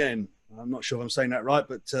Thomas Lien. I'm not sure if I'm saying that right,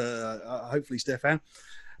 but hopefully Stefan.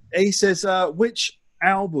 He says, which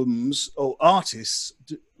albums or artists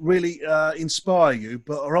really inspire you,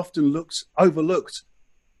 but are often overlooked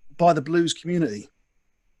by the blues community?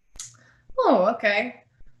 Oh, okay.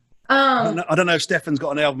 I don't know if Stefan's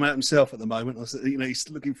got an album out himself at the moment. You know, he's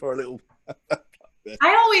looking for a little...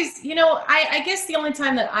 I always, you know, I guess the only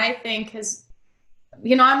time that I think has,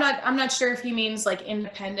 you know, I'm not sure if he means like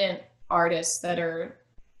independent artists that are,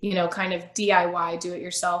 you know, kind of DIY, do it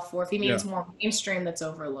yourself, or if he means more mainstream that's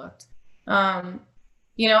overlooked.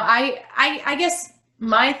 You know, I guess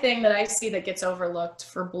my thing that I see that gets overlooked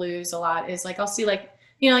for blues a lot is like, I'll see like,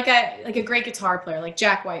 you know, like a great guitar player, like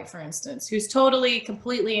Jack White, for instance, who's totally,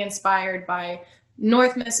 completely inspired by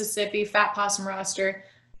North Mississippi, Fat Possum Roster.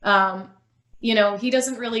 You know, he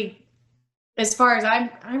doesn't really, as far as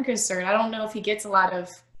I'm concerned, I don't know if he gets a lot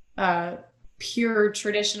of pure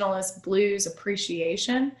traditionalist blues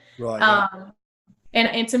appreciation. Right.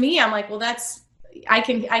 And to me, I'm like, well, that's, I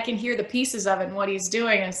can hear the pieces of it and what he's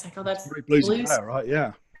doing, and it's like, oh, that's blues player, right?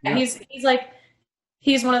 Yeah. And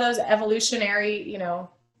he's one of those evolutionary, you know,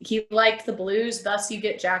 he liked the blues, thus you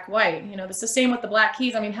get Jack White. You know, it's the same with the Black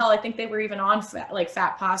Keys. I mean, hell, I think they were even on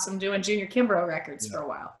Fat Possum doing Junior Kimbrough records for a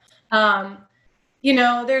while. You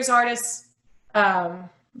know, there's artists, I'm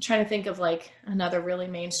trying to think of like another really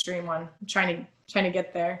mainstream one. I'm trying to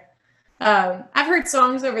get there. I've heard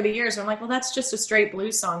songs over the years where I'm like, well, that's just a straight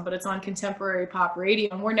blues song, but it's on contemporary pop radio,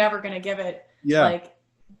 and we're never going to give it like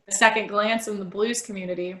a second glance in the blues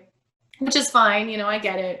community, which is fine. You know, I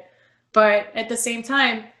get it. But at the same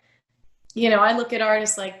time, you know, I look at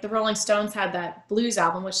artists like the Rolling Stones had that blues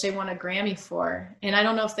album, which they won a Grammy for. And I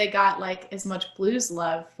don't know if they got like as much blues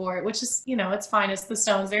love for it, which is, you know, it's fine. It's the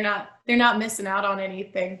Stones. They're not missing out on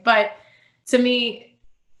anything. But to me,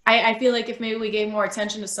 I feel like if maybe we gave more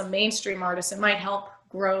attention to some mainstream artists, it might help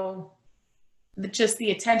grow just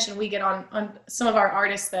the attention we get on some of our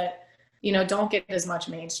artists that, you know, don't get as much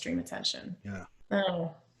mainstream attention. Yeah.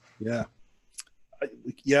 Oh. Yeah.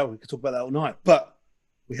 Yeah, we could talk about that all night. But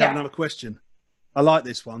we have another question. I like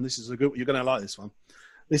this one. This is a good. You're going to like this one.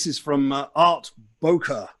 This is from Art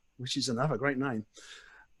Boker, which is another great name.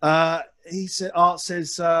 He said, Art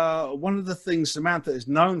says, one of the things Samantha is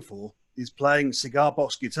known for is playing cigar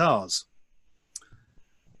box guitars.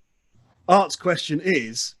 Art's question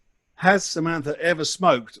is, has Samantha ever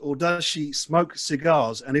smoked, or does she smoke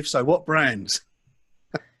cigars? And if so, what brands?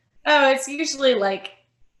 Oh, it's usually like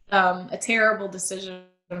a terrible decision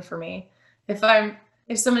for me. If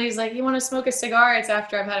somebody's like, you want to smoke a cigar, it's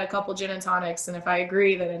after I've had a couple gin and tonics, and if I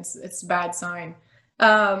agree, then it's a bad sign.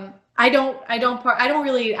 I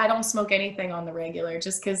don't smoke anything on the regular,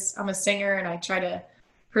 just because I'm a singer and I try to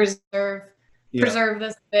preserve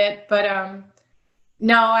this bit. But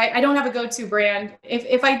no, I don't have a go-to brand.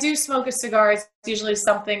 If I do smoke a cigar, it's usually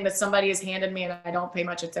something that somebody has handed me and I don't pay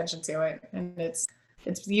much attention to it, and it's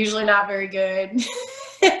usually not very good.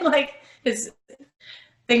 Like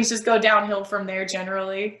things just go downhill from there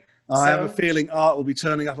generally. I have a So, feeling Art will be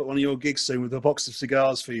turning up at one of your gigs soon with a box of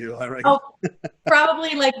cigars for you, I reckon. oh,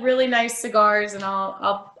 probably like really nice cigars, and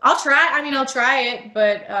I'll try. I mean, I'll try it,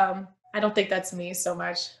 but I don't think that's me so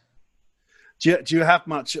much. Do you have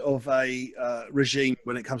much of a regime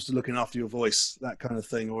when it comes to looking after your voice, that kind of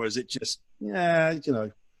thing, or is it just, yeah, you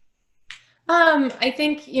know? I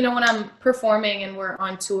think, when I'm performing and we're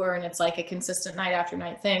on tour and it's like a consistent night after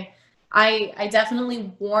night thing, I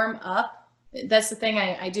definitely warm up. That's the thing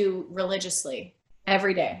I do religiously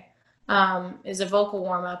every day, is a vocal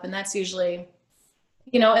warm up. And that's usually,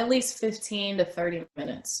 at least 15 to 30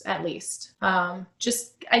 minutes at least. I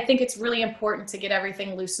think it's really important to get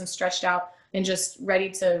everything loose and stretched out and just ready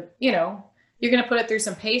to, you're going to put it through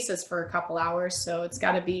some paces for a couple hours. So it's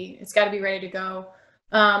got to be ready to go.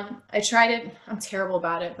 I'm terrible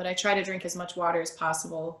about it, but I try to drink as much water as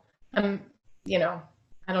possible. I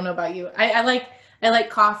don't know about you. I like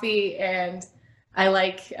coffee, and I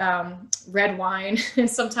like red wine. And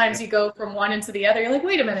sometimes you go from one into the other. You're like,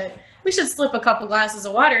 wait a minute, we should slip a couple glasses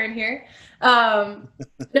of water in here. No,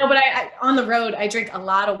 but I on the road, I drink a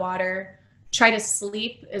lot of water. Try to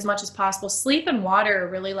sleep as much as possible. Sleep and water are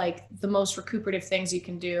really like the most recuperative things you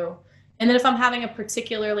can do. And then if I'm having a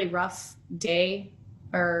particularly rough day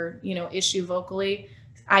or, issue vocally,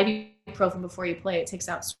 ibuprofen before you play, it takes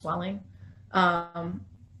out swelling.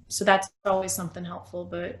 So that's always something helpful,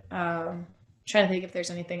 but trying to think if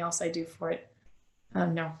there's anything else I do for it.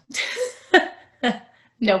 No.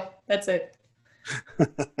 No, that's it.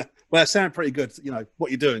 Well, it sounded pretty good,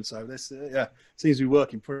 what you're doing. So this, seems to be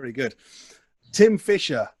working pretty good. Tim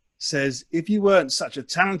Fisher says, if you weren't such a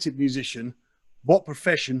talented musician, what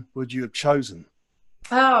profession would you have chosen?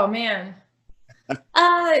 Oh, man.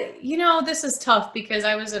 This is tough because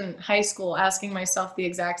I was in high school asking myself the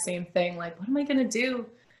exact same thing. Like, what am I going to do?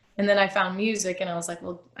 And then I found music and I was like,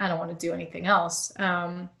 well, I don't want to do anything else.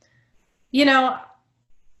 I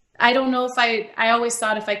don't know if I always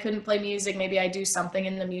thought if I couldn't play music, maybe I'd do something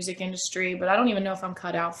in the music industry, but I don't even know if I'm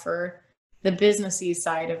cut out for the businessy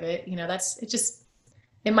side of it.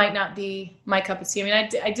 It might not be my cup of tea. I mean,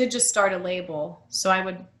 I did just start a label, so I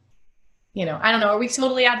would, I don't know. Are we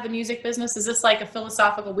totally out of the music business? Is this like a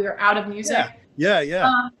philosophical, we're out of music?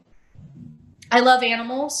 Yeah. I love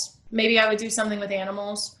animals. Maybe I would do something with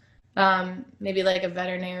animals. Maybe like a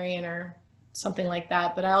veterinarian or something like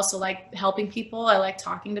that. But I also like helping people. I like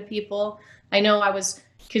talking to people. I know I was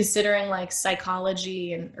considering like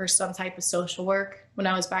psychology or some type of social work when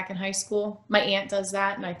I was back in high school. My aunt does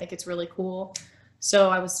that, and I think it's really cool. So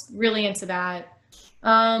I was really into that.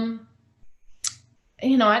 I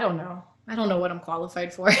don't know. I don't know what I'm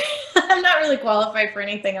qualified for. I'm not really qualified for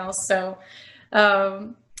anything else. So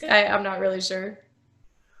I'm not really sure.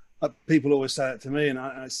 People always say that to me, and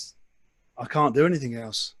I can't do anything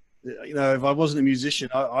else. If I wasn't a musician,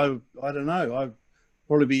 I don't know. I'd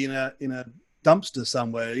probably be in a dumpster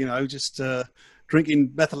somewhere, just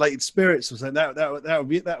drinking methylated spirits or something.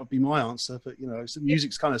 That would be my answer. But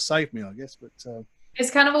music's kind of saved me, I guess. But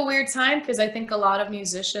it's kind of a weird time because I think a lot of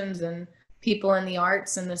musicians and people in the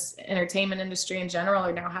arts and this entertainment industry in general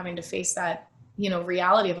are now having to face that,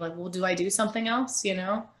 reality of like, well, do I do something else?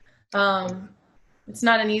 It's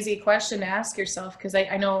not an easy question to ask yourself because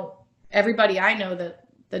I know everybody I know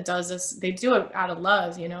that does this, they do it out of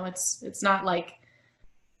love. It's not like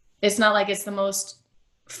it's the most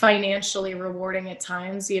financially rewarding at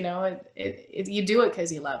times. You do it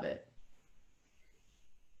because you love it.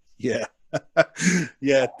 Yeah.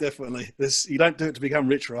 Yeah, definitely. You don't do it to become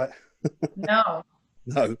rich, right? No.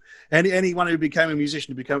 No. Anyone who became a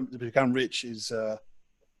musician to become rich is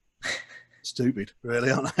stupid, really,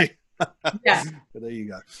 aren't they? Yeah. But there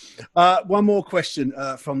you go. One more question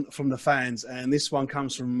from the fans, and this one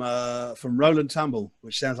comes from Roland Tumble,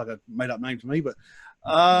 which sounds like a made-up name to me. But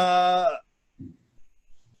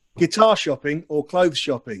guitar shopping or clothes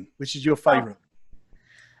shopping, which is your favorite?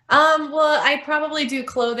 Well, I probably do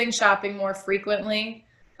clothing shopping more frequently.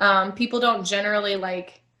 People don't generally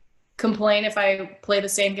complain if I play the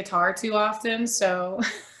same guitar too often. So,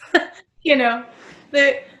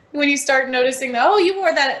 when you start noticing that, oh, you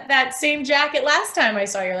wore that same jacket last time I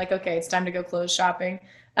saw you, you're like, okay, it's time to go clothes shopping.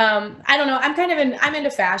 I don't know. I'm into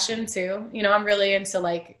fashion too. I'm really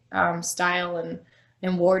into style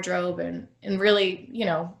and wardrobe and really,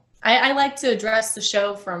 I like to address the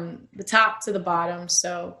show from the top to the bottom.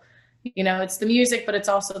 So, it's the music, but it's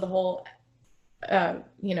also the whole,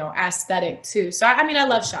 aesthetic too. So, I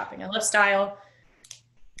love shopping. I love style.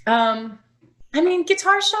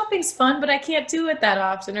 Guitar shopping's fun, but I can't do it that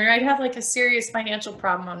often, or I'd have a serious financial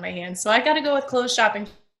problem on my hands. So I got to go with clothes shopping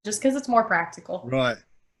just because it's more practical. Right.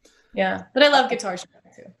 Yeah. But I love guitar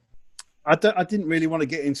shopping too. I didn't really want to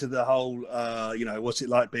get into the whole, what's it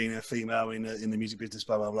like being a female in the music business,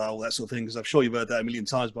 blah, blah, blah, all that sort of thing, because I'm sure you've heard that a million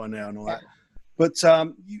times by now and all that. But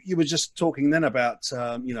you were just talking then about,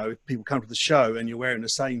 if people come to the show and you're wearing the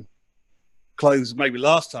same clothes maybe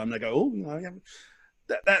last time, they go, oh,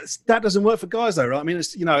 that doesn't work for guys though, right? I mean,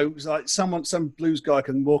 it's like some blues guy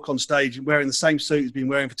can walk on stage wearing the same suit he's been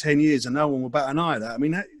wearing for 10 years and no one will bat an eye at that. I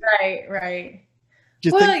mean, Right.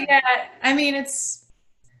 Well, yeah, I mean, it's,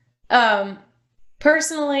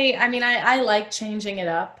 personally, I mean, I like changing it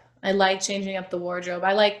up. I like changing up the wardrobe.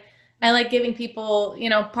 I like giving people,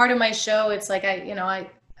 part of my show, it's like,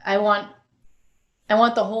 I want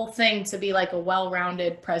the whole thing to be like a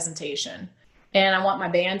well-rounded presentation, and I want my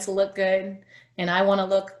band to look good, and I want to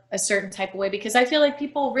look a certain type of way, because I feel like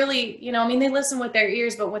people really, I mean, they listen with their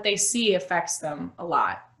ears, but what they see affects them a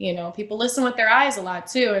lot. People listen with their eyes a lot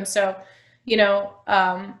too. And so, you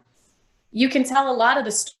can tell a lot of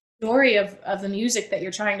the story of the music that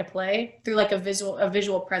you're trying to play through like a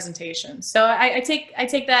visual presentation. So I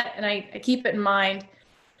take that and I keep it in mind.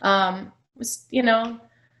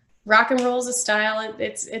 Rock and roll is a style.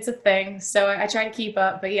 It's a thing. So I try to keep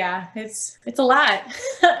up, but yeah, it's a lot.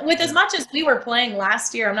 With as much as we were playing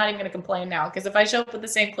last year, I'm not even going to complain now, because if I show up with the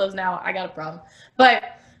same clothes now, I got a problem. But,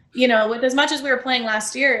 with as much as we were playing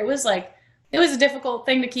last year, it was a difficult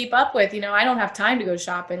thing to keep up with. I don't have time to go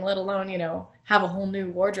shopping, let alone, have a whole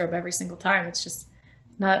new wardrobe every single time. It's just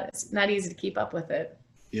it's not easy to keep up with it.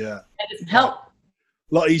 Yeah. It doesn't help.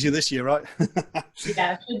 A lot easier this year, right?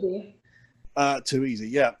 Yeah, it should be. Too easy,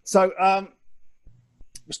 yeah. So we're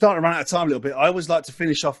starting to run out of time a little bit. I always like to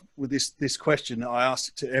finish off with this question that I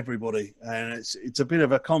ask to everybody, and it's a bit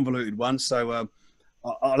of a convoluted one. So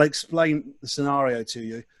I'll explain the scenario to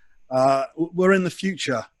you. We're in the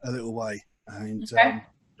future a little way, and okay.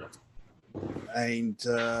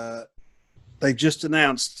 They've just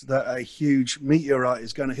announced that a huge meteorite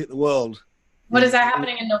is going to hit the world. What is that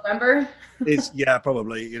happening in November?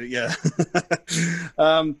 Probably, yeah.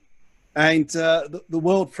 And the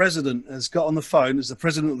world president has got on the phone as the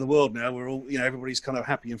president of the world now. We're all, everybody's kind of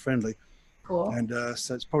happy and friendly. Cool. And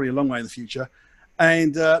so it's probably a long way in the future.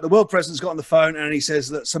 And the world president's got on the phone and he says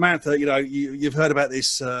that, Samantha, you've heard about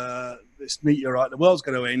this this meteorite. The world's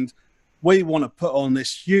going to end. We want to put on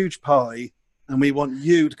this huge party, and we want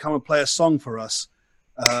you to come and play a song for us.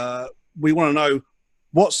 We want to know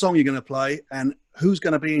what song you're going to play and who's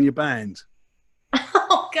going to be in your band.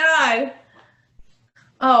 Oh, God.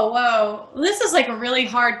 Oh, whoa. This is like a really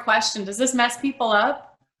hard question. Does this mess people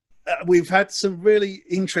up? We've had some really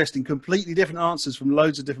interesting, completely different answers from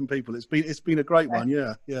loads of different people. It's been a great one.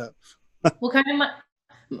 Yeah. Well,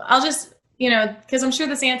 I'll just, because I'm sure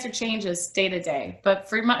this answer changes day to day. But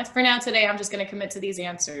for now today, I'm just going to commit to these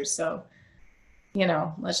answers. So,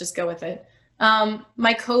 let's just go with it.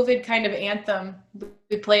 My COVID kind of anthem,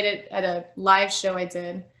 we played it at a live show I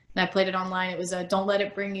did. And I played it online. It was Don't Let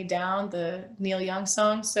It Bring You Down, the Neil Young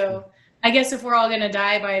song. So I guess if we're all going to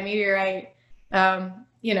die by a meteorite, don't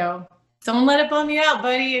let it bum you out,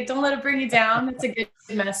 buddy. Don't let it bring you down. That's a good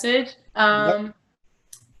message.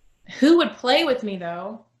 Who would play with me,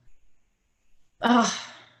 though? If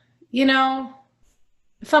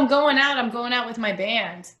I'm going out, I'm going out with my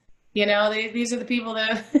band. These are the people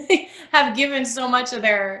that have given so much of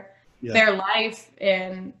their life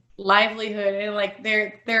and livelihood and like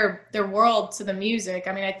their world to the music.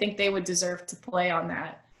 I mean, I think they would deserve to play on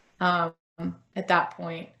that at that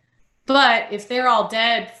point. But if they're all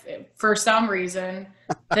dead for some reason,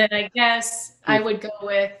 then I guess I would go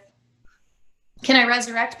with, can I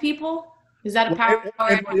resurrect people? Is that a power?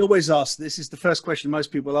 Everybody always asks. This is the first question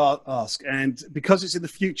most people ask, and because it's in the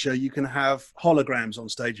future, you can have holograms on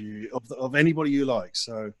stage of anybody you like.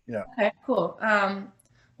 So yeah. Okay, cool. Well,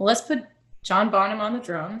 let's put John Bonham on the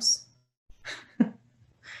drums.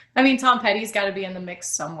 I mean, Tom Petty's got to be in the mix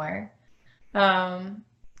somewhere.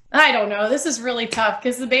 I don't know. This is really tough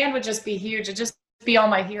because the band would just be huge. It'd just be all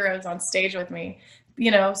my heroes on stage with me.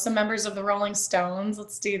 Some members of the Rolling Stones.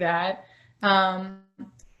 Let's do that.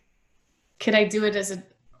 Could I do it as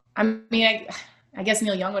I guess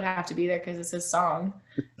Neil Young would have to be there because it's his song.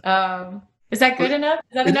 Is that good enough?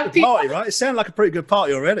 Is that enough people? Party, right? It sounded like a pretty good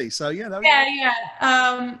party already. So yeah.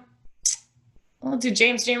 Yeah. We'll do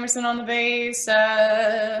James Jamerson on the bass.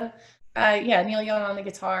 Neil Young on the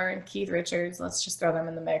guitar and Keith Richards. Let's just throw them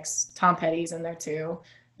in the mix. Tom Petty's in there too,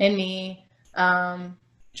 and me. Trying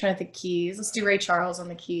to think keys. Let's do Ray Charles on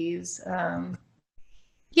the keys.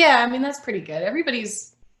 That's pretty good. Everybody's.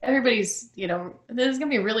 This is gonna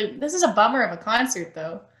be this is a bummer of a concert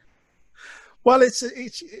though. Well, it's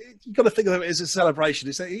you got to think of it as a celebration.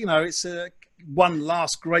 It's one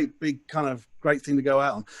last great big kind of great thing to go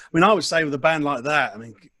out on. I mean, I would say with a band like that, I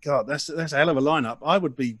mean, God, that's a hell of a lineup. I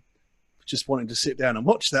would be just wanting to sit down and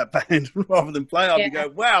watch that band rather than play. I'd be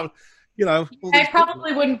going, wow, you know. I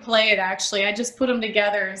probably wouldn't play it, actually. I just put them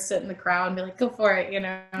together and sit in the crowd and be like, go for it, you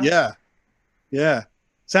know. Yeah.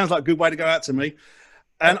 Sounds like a good way to go out to me.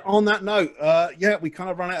 And on that note, we kind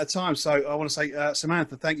of run out of time. So I want to say,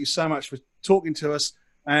 Samantha, thank you so much for talking to us.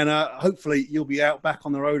 And hopefully you'll be out back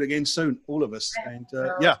on the road again soon, all of us. And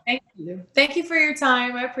Thank you. Thank you for your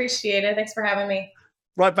time. I appreciate it. Thanks for having me.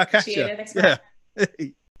 Right back at you. Yeah.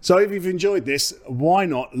 So if you've enjoyed this, why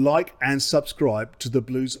not like and subscribe to the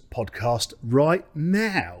Blues Podcast right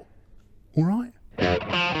now? All right.